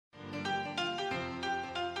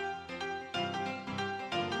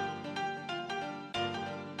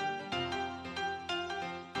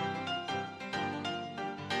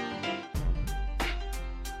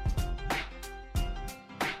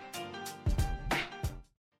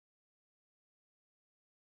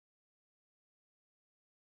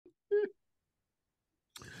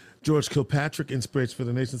George Kilpatrick, Inspiration for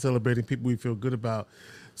the Nation, celebrating people we feel good about.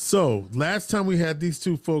 So last time we had these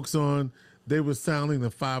two folks on, they were sounding the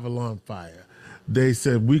 5-alarm fire. They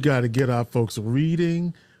said, we got to get our folks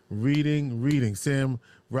reading. Sam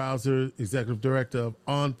Rouser, Executive Director of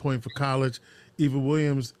On Point for College. Eva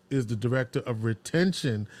Williams is the Director of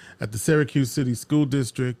Retention at the Syracuse City School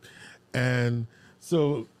District. And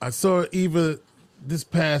so I saw Eva this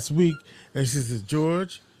past week, and she says,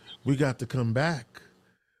 George, we got to come back.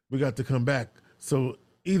 So,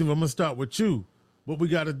 Eva, I'm going to start with you. What we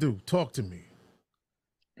got to do? Talk to me.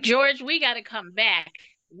 George, we got to come back.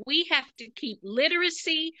 We have to keep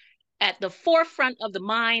literacy at the forefront of the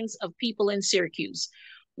minds of people in Syracuse.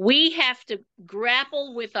 We have to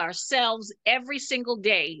grapple with ourselves every single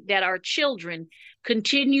day that our children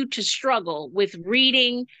continue to struggle with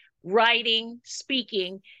reading, writing,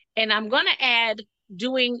 speaking, and I'm going to add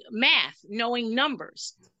doing math, knowing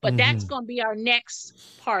numbers. But that's going to be our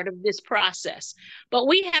next part of this process. But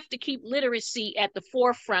we have to keep literacy at the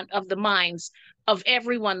forefront of the minds of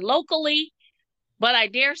everyone locally. But I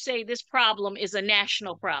dare say this problem is a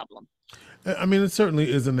national problem. I mean, it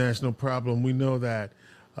certainly is a national problem. We know that.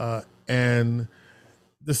 And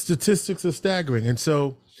the statistics are staggering. And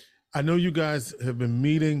so I know you guys have been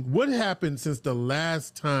meeting. What happened since the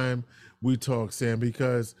last time we talked, Sam?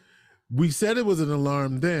 Because we said it was an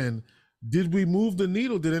alarm then. Did we move the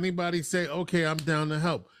needle? Did anybody say, okay, I'm down to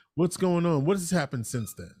help? What's going on? What has happened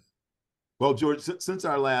since then? Well, George, since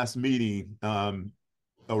our last meeting,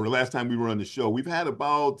 or the last time we were on the show, we've had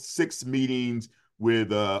about 6 meetings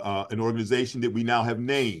with an organization that we now have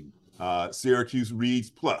named, Syracuse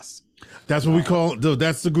Reads Plus. That's what we call it.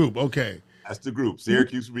 That's the group. Okay. That's the group,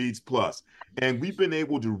 Syracuse Reads Plus. And we've been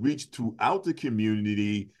able to reach throughout the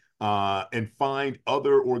community and find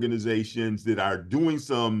other organizations that are doing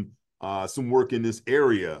some work in this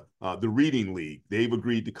area. The Reading League, they've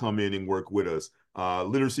agreed to come in and work with us.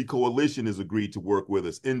 Literacy Coalition has agreed to work with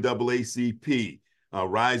us. NAACP,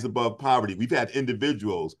 Rise Above Poverty. We've had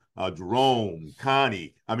individuals, Jerome,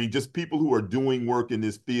 Connie, I mean, just people who are doing work in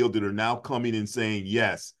this field that are now coming and saying,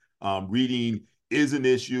 yes, reading is an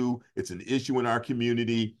issue. It's an issue in our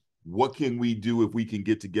community. What can we do if we can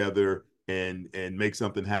get together and make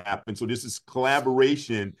something happen? So this is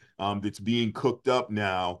collaboration that's being cooked up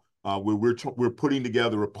now, where we're putting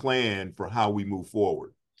together a plan for how we move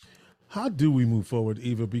forward. How do we move forward,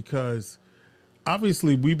 Eva? Because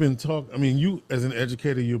obviously we've been talking, I mean, you as an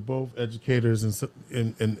educator, you're both educators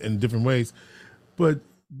in different ways, but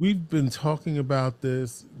we've been talking about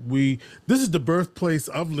this. This is the birthplace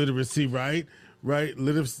of literacy, right?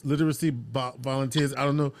 Literacy volunteers. I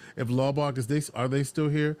don't know if Lawbark, are they still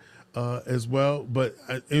here as well? But,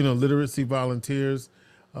 literacy volunteers,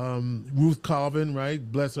 Ruth Colvin,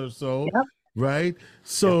 right? Bless her soul, yep. Right?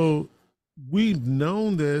 So we've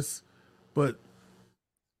known this, but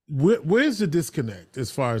where's the disconnect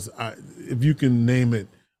as far as, if you can name it,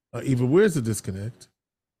 Eva, where's the disconnect?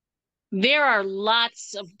 There are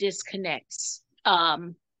lots of disconnects.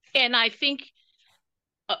 And I think,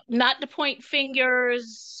 not to point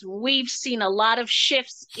fingers, we've seen a lot of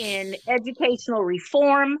shifts in educational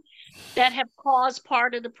reform that have caused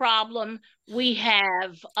part of the problem. We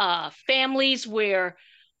have families where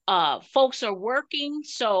folks are working,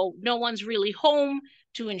 so no one's really home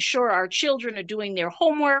to ensure our children are doing their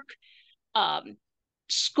homework.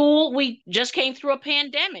 School, we just came through a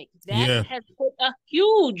pandemic that has put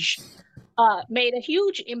made a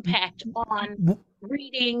huge impact on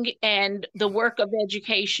reading and the work of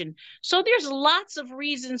education. So there's lots of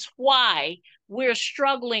reasons why we're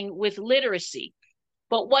struggling with literacy.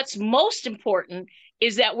 But what's most important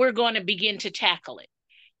is that we're going to begin to tackle it.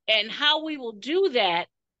 And how we will do that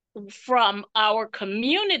from our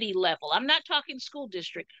community level, I'm not talking school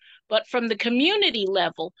district, but from the community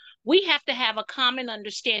level, we have to have a common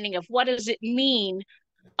understanding of what does it mean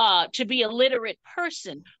to be a literate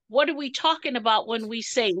person. What are we talking about when we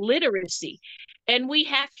say literacy? And we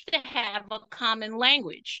have to have a common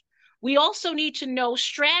language. We also need to know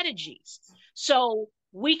strategies. So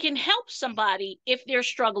we can help somebody if they're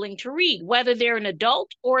struggling to read, whether they're an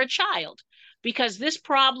adult or a child, because this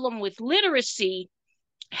problem with literacy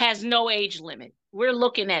has no age limit. We're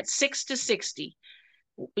looking at 6 to 60,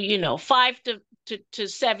 5 to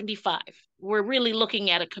 75. We're really looking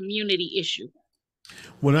at a community issue.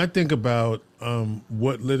 When I think about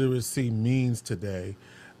what literacy means today,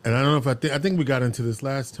 and I don't know if I think we got into this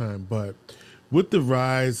last time, but with the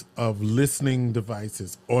rise of listening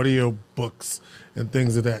devices, audio books, and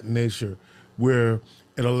things of that nature, where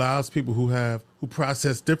it allows people who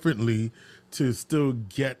process differently to still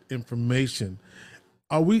get information,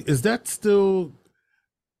 is that still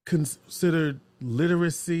considered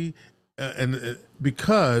literacy? And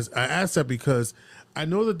because I asked that because I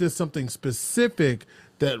know that there's something specific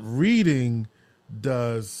that reading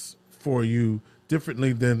does for you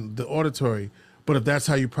differently than the auditory. But if that's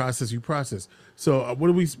how you process, you process. So what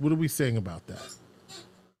are we saying about that?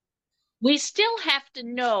 We still have to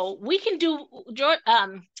know, we can do,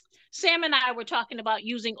 Sam and I were talking about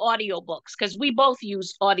using audiobooks because we both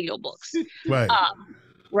use audiobooks, Right.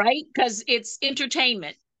 right? Because it's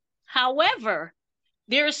entertainment. However,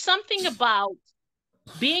 there is something about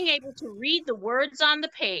being able to read the words on the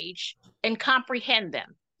page and comprehend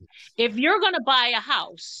them. If you're going to buy a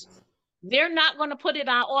house, they're not going to put it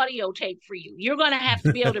on audio tape for you. You're going to have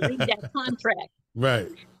to be able to read that contract, Right.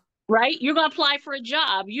 right? You're going to apply for a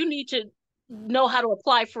job. You need to know how to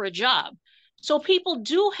apply for a job. So people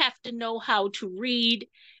do have to know how to read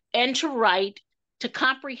and to write to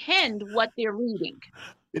comprehend what they're reading.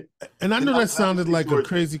 And I know that sounded like a George,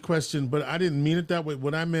 crazy question, but I didn't mean it that way.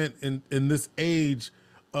 What I meant in this age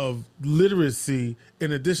of literacy,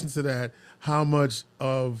 in addition to that, how much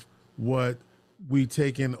of what we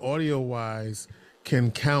take in audio wise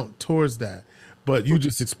can count towards that. But you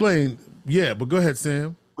just explained, yeah, but go ahead,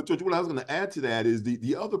 Sam. But George, what I was going to add to that is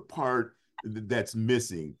the other part that's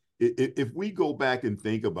missing. If we go back and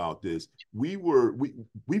think about this,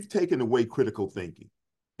 we've taken away critical thinking,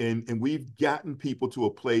 and we've gotten people to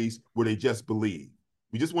a place where they just believe.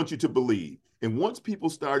 We just want you to believe. And once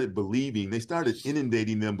people started believing, they started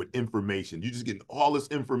inundating them with information. You're just getting all this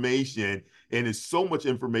information, and it's so much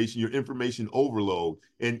information, your information overload,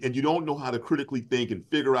 and you don't know how to critically think and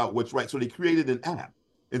figure out what's right. So they created an app.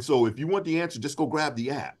 And so if you want the answer, just go grab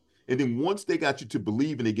the app. And then once they got you to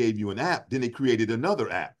believe and they gave you an app, then they created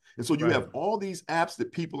another app. And so you Right. have all these apps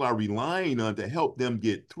that people are relying on to help them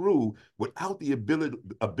get through without the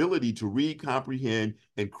ability to read, comprehend,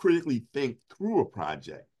 and critically think through a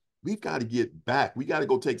project. We've got to get back. We got to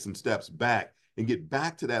go take some steps back and get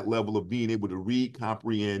back to that level of being able to read,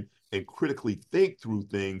 comprehend, and critically think through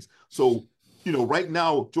things. So, right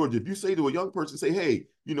now, George, if you say to a young person, say, hey,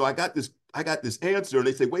 I got this answer, and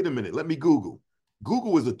they say, wait a minute, let me Google.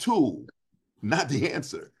 Google is a tool, not the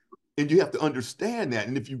answer. And you have to understand that.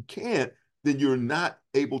 And if you can't, then you're not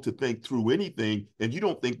able to think through anything. And you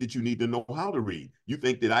don't think that you need to know how to read. You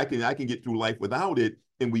think that I can get through life without it.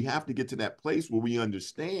 And we have to get to that place where we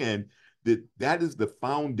understand that that is the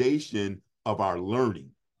foundation of our learning.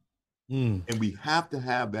 Mm. And we have to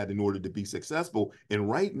have that in order to be successful. And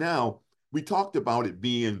right now, we talked about it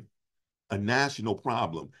being a national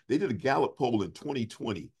problem. They did a Gallup poll in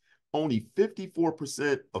 2020. Only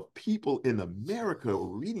 54% of people in America are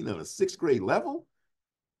reading at a sixth grade level.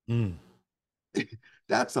 Mm.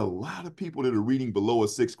 That's a lot of people that are reading below a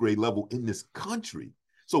sixth grade level in this country.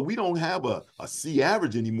 So we don't have a C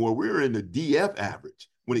average anymore. We're in the DF average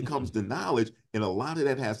when it comes to knowledge. And a lot of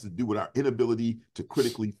that has to do with our inability to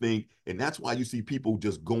critically think. And that's why you see people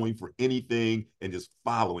just going for anything and just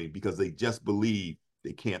following because they just believe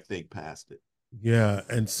they can't think past it. Yeah.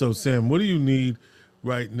 And so, Sam, what do you need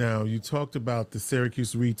right now? You talked about the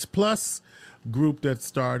Syracuse Reads Plus group that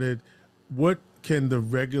started. What can the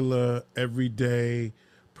regular, everyday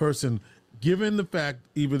person, given the fact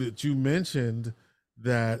even that you mentioned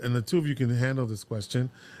that, and the two of you can handle this question,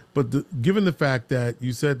 but given the fact that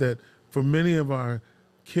you said that for many of our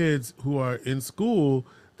kids who are in school,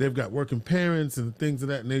 they've got working parents and things of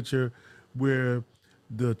that nature where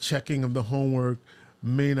the checking of the homework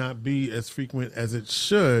may not be as frequent as it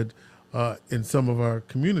should in some of our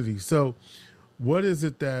communities. So what is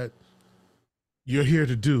it that you're here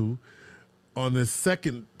to do on this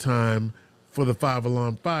second time for the 5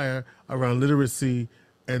 Alarm Fire around literacy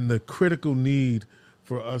and the critical need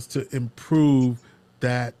for us to improve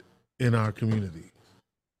that in our community?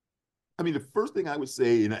 I mean, the first thing I would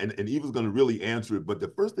say, and Eva's going to really answer it, but the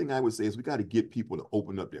first thing I would say is we got to get people to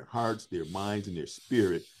open up their hearts, their minds, and their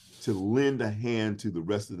spirit to lend a hand to the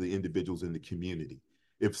rest of the individuals in the community.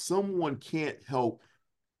 If someone can't help,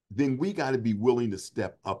 then we got to be willing to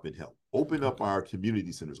step up and help. Open up our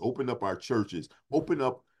community centers, open up our churches, open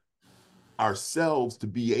up ourselves to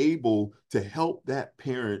be able to help that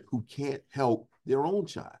parent who can't help their own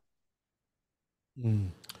child. Mm.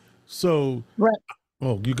 So, Right.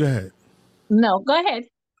 Oh, you go ahead. No, go ahead.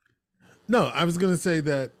 No, I was going to say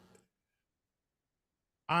that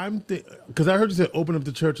because I heard you say open up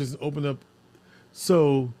the churches, open up.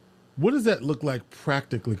 So, what does that look like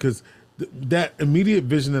practically? Because that immediate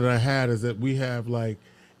vision that I had is that we have like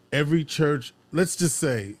every church, let's just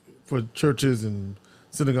say for churches and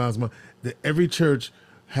synagogues, that every church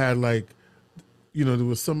had like, there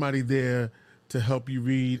was somebody there to help you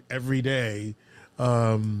read every day.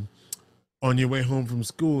 on your way home from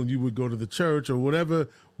school, you would go to the church or whatever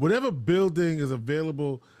building is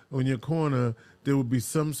available on your corner. There would be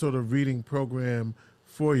some sort of reading program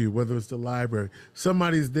for you, whether it's the library.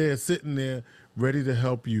 Somebody's there, sitting there, ready to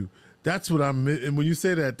help you. That's what I'm. And when you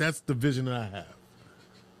say that, that's the vision that I have.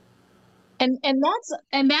 And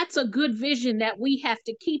that's a good vision that we have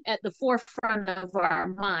to keep at the forefront of our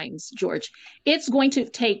minds, George. It's going to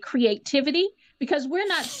take creativity, because we're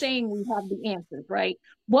not saying we have the answers, right?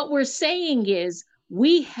 What we're saying is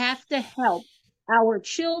we have to help our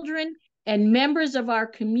children and members of our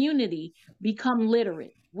community become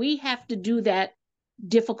literate. We have to do that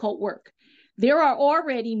difficult work. There are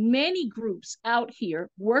already many groups out here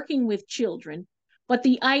working with children, but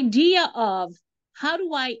the idea of how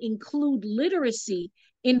do I include literacy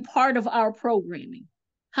in part of our programming?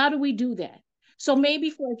 How do we do that? So maybe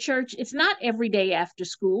for a church, it's not every day after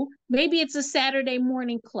school. Maybe it's a Saturday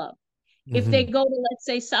morning club. If they go to, let's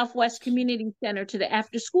say, Southwest Community Center to the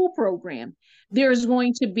after school program, there's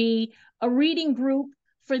going to be a reading group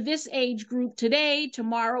for this age group today.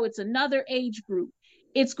 Tomorrow, it's another age group.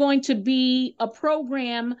 It's going to be a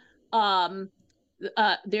program.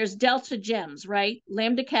 There's Delta Gems, right?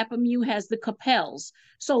 Lambda Kappa Mu has the Capels.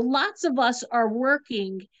 So lots of us are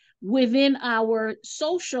working within our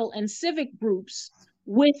social and civic groups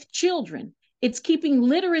with children. It's keeping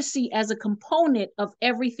literacy as a component of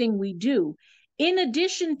everything we do, in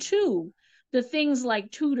addition to the things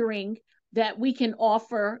like tutoring that we can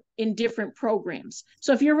offer in different programs.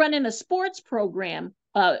 So if you're running a sports program,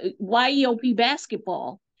 YEOP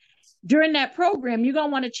basketball, during that program, you're going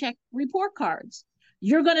to want to check report cards.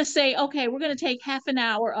 You're going to say, okay, we're going to take half an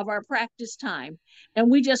hour of our practice time,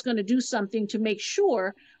 and we're just going to do something to make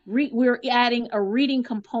sure we're adding a reading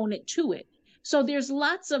component to it. So there's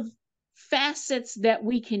lots of facets that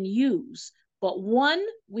we can use. But one,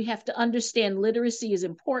 we have to understand literacy is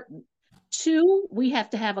important. Two, we have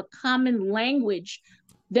to have a common language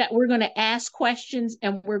that we're going to ask questions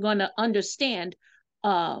and we're going to understand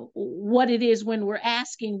what it is when we're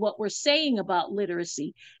asking what we're saying about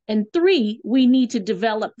literacy. And three, we need to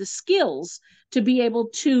develop the skills to be able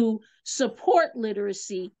to support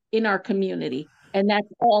literacy in our community. And that's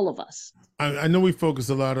all of us. I know we focus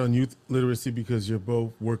a lot on youth literacy because you're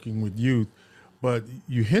both working with youth, but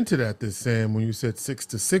you hinted at this, Sam, when you said 6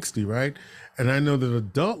 to 60, right? And I know that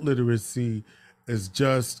adult literacy is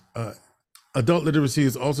adult literacy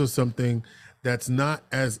is also something that's not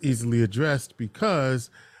as easily addressed because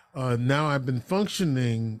now I've been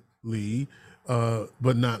functioningly,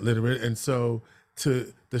 but not literate. And so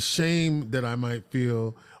to the shame that I might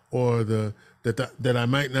feel or that I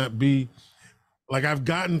might not be, like I've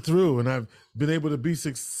gotten through and I've been able to be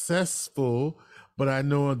successful, but I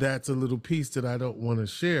know that's a little piece that I don't want to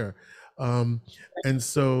share. And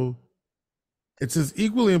so it's as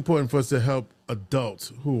equally important for us to help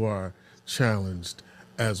adults who are challenged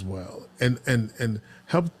as well, and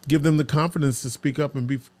help give them the confidence to speak up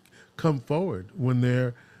and come forward when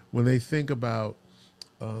they think about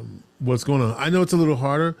what's going on. I know it's a little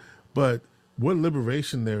harder, but what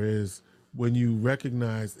liberation there is when you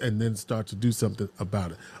recognize and then start to do something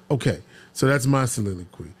about it. Okay, so that's my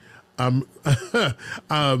soliloquy. One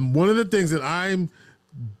of the things that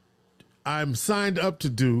I'm signed up to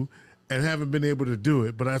do and haven't been able to do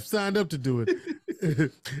it, but I've signed up to do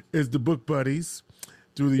it, is the Book Buddies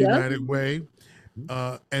through the United Way.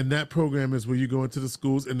 And that program is where you go into the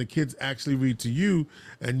schools and the kids actually read to you,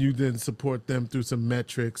 and you then support them through some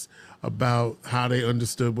metrics about how they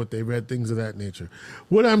understood what they read, things of that nature.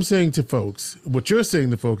 What I'm saying to folks, what you're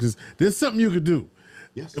saying to folks is there's something you could do.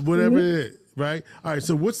 Yes. Whatever it is, right? All right,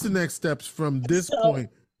 so what's the next steps from this point?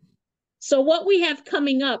 So what we have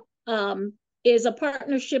coming up is a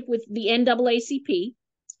partnership with the NAACP.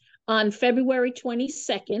 On February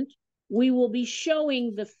 22nd, we will be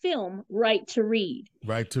showing the film Right to Read.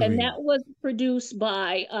 Right to Read. And that was produced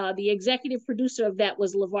by, the executive producer of that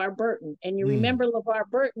was LeVar Burton. And you remember LeVar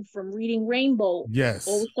Burton from Reading Rainbow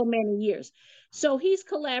over so many years. So he's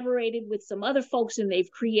collaborated with some other folks and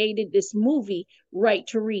they've created this movie, Right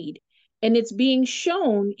to Read. And it's being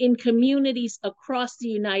shown in communities across the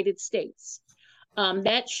United States.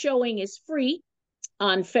 That showing is free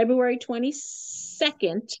on February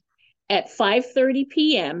 22nd at 5:30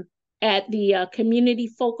 p.m. at the Community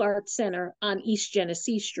Folk Arts Center on East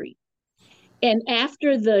Genesee Street. And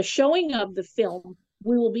after the showing of the film,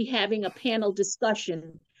 we will be having a panel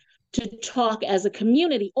discussion to talk as a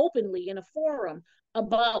community openly in a forum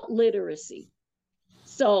about literacy.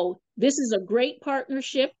 So this is a great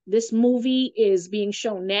partnership. This movie is being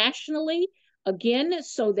shown nationally, again,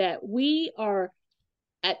 so that we are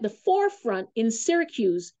at the forefront in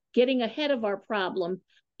Syracuse, getting ahead of our problem,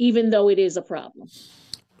 even though it is a problem.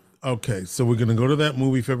 Okay, so we're gonna go to that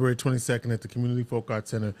movie February 22nd at the Community Folk Arts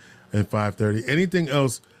Center at 5:30. Anything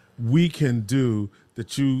else we can do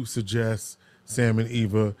that you suggest, Sam and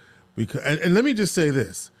Eva? Because and let me just say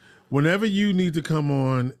this: whenever you need to come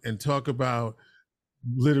on and talk about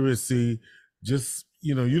literacy, just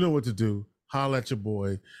you know what to do. Holler at your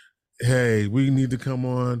boy. Hey, we need to come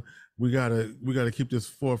on. We gotta keep this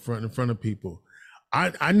forefront in front of people.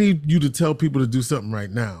 I need you to tell people to do something right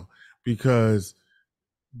now, because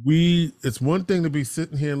it's one thing to be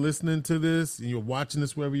sitting here listening to this and you're watching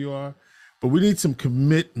this wherever you are, but we need some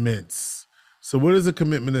commitments. So what is a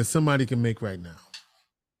commitment that somebody can make right now?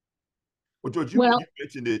 Well, George, you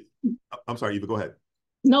mentioned it. I'm sorry, Eva, go ahead.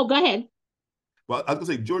 No, go ahead. Well, I was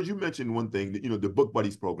gonna say, George, you mentioned one thing that, the Book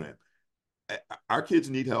Buddies program. Our kids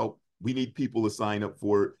need help. We need people to sign up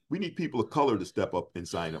for it. We need people of color to step up and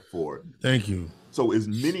sign up for it. Thank you. So as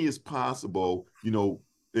many as possible,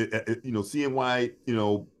 CNY,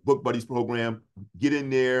 Book Buddies program, get in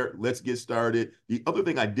there. Let's get started. The other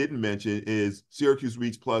thing I didn't mention is Syracuse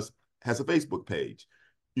Reads Plus has a Facebook page.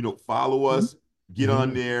 Follow us, get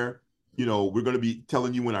on there. We're going to be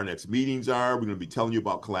telling you when our next meetings are. We're going to be telling you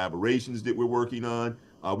about collaborations that we're working on.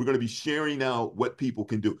 We're going to be sharing out what people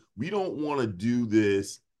can do. We don't want to do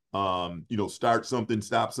this, start something,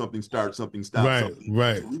 stop something, start something, stop something.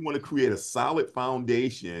 Right. So we want to create a solid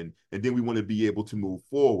foundation, and then we want to be able to move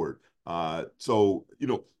forward. So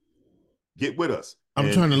get with us.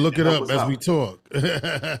 I'm trying to look it up as we talk.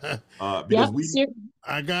 Because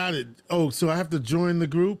I got it. Oh, so I have to join the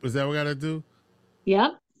group? Is that what I got to do?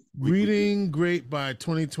 Yep. Reading Great by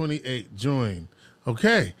 2028. Join.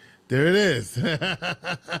 Okay. There it is.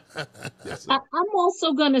 Yes, I'm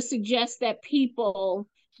also going to suggest that people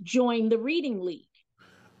join the Reading League.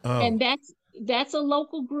 And that's a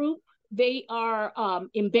local group. They are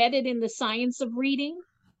embedded in the science of reading.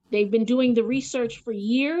 They've been doing the research for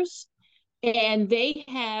years, and they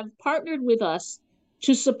have partnered with us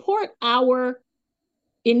to support our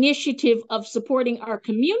initiative of supporting our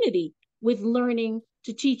community with learning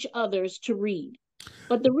to teach others to read.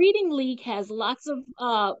 But the Reading League has lots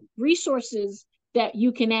of resources that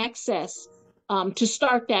you can access to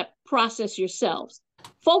start that process yourselves.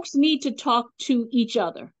 Folks need to talk to each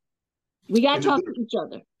other. We got to talk to each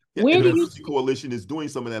other. Yeah, and the Literacy Coalition is doing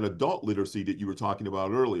some of that adult literacy that you were talking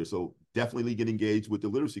about earlier. So definitely get engaged with the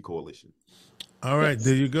Literacy Coalition. All right,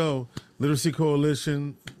 There you go. Literacy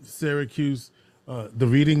Coalition, Syracuse, the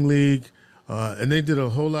Reading League, and they did a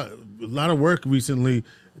lot of work recently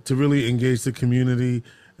to really engage the community,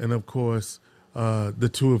 and of course, the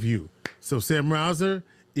two of you. So Sam Rouser,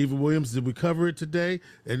 Eva Williams, did we cover it today?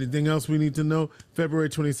 Anything else we need to know? February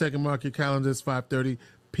 22nd, mark your calendars, 5:30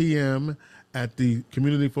 p.m. at the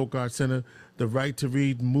Community Folk Arts Center. The Right to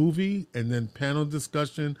Read movie, and then panel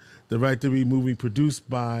discussion. The Right to Read movie produced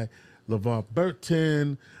by LeVar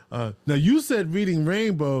Burton. Now, you said Reading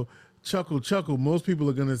Rainbow. Chuckle. Most people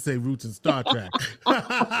are going to say Roots and Star Trek.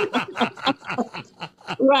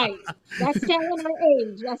 Right. That's telling our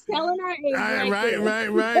age.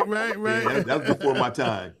 Right. That's before my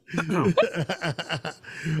time.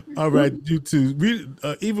 All right, you two.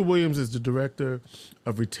 Eva Williams is the Director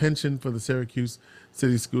of Retention for the Syracuse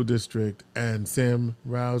City School District, and Sam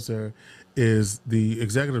Rouser is the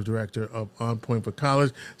Executive Director of On Point for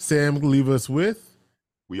College. Sam, leave us with?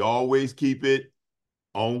 We always keep it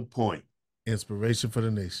on point. Inspiration for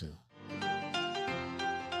the nation.